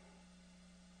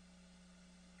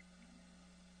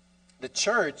 The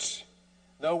church,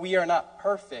 though we are not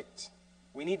perfect,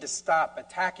 we need to stop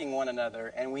attacking one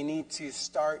another, and we need to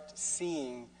start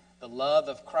seeing the love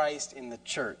of Christ in the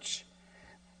church.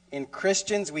 In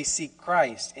Christians, we see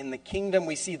Christ. In the kingdom,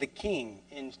 we see the king.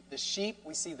 In the sheep,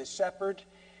 we see the shepherd.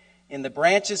 In the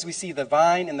branches, we see the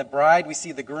vine. In the bride, we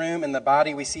see the groom. In the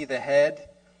body, we see the head.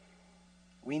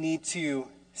 We need to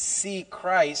see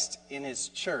Christ in his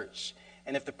church.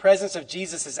 And if the presence of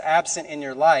Jesus is absent in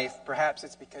your life, perhaps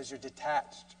it's because you're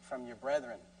detached from your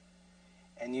brethren.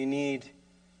 and you need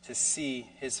to see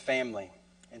his family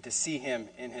and to see him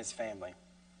in his family.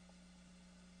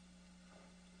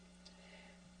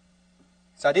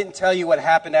 So I didn't tell you what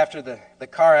happened after the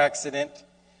car accident.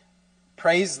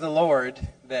 Praise the Lord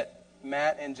that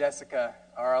Matt and Jessica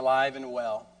are alive and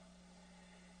well.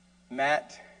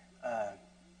 Matt,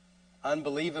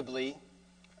 unbelievably,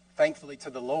 thankfully to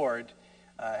the Lord,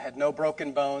 had no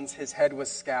broken bones. His head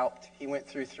was scalped. He went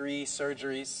through 3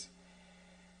 surgeries,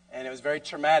 and it was very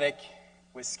traumatic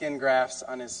with skin grafts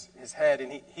on his head.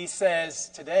 And he says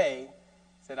today,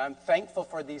 said, I'm thankful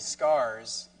for these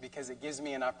scars because it gives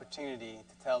me an opportunity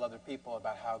to tell other people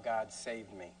about how God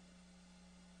saved me.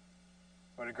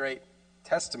 What a great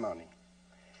testimony.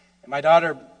 And my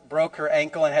daughter broke her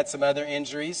ankle and had some other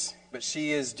injuries, but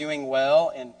she is doing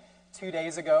well. And 2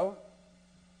 days ago,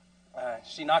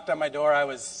 she knocked on my door. I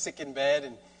was sick in bed,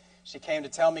 and she came to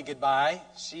tell me goodbye.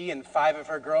 She and 5 of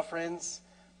her girlfriends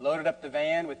loaded up the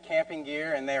van with camping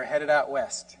gear, and they are headed out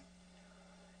west.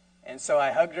 And so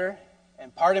I hugged her,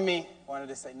 and part of me wanted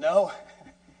to say, no,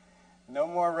 no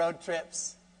more road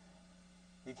trips.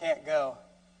 You can't go.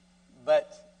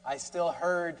 But I still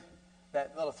heard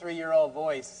that little 3-year-old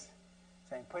voice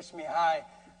saying, push me high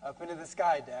up into the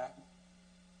sky, Dad.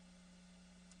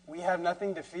 We have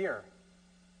nothing to fear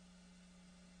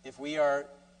if we are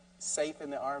safe in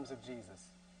the arms of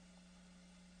Jesus.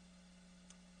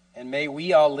 And may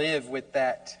we all live with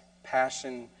that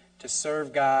passion to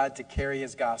serve God, to carry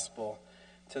his gospel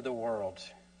to the world.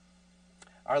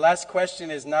 Our last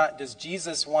question is not, does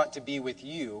Jesus want to be with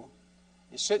you?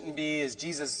 It shouldn't be, is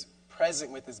Jesus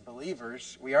present with his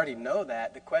believers? We already know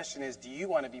that. The question is, do you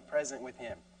want to be present with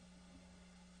him?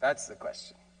 That's the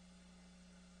question.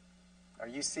 Are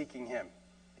you seeking him?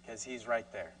 Because he's right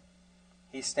there.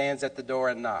 He stands at the door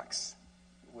and knocks.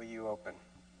 Will you open?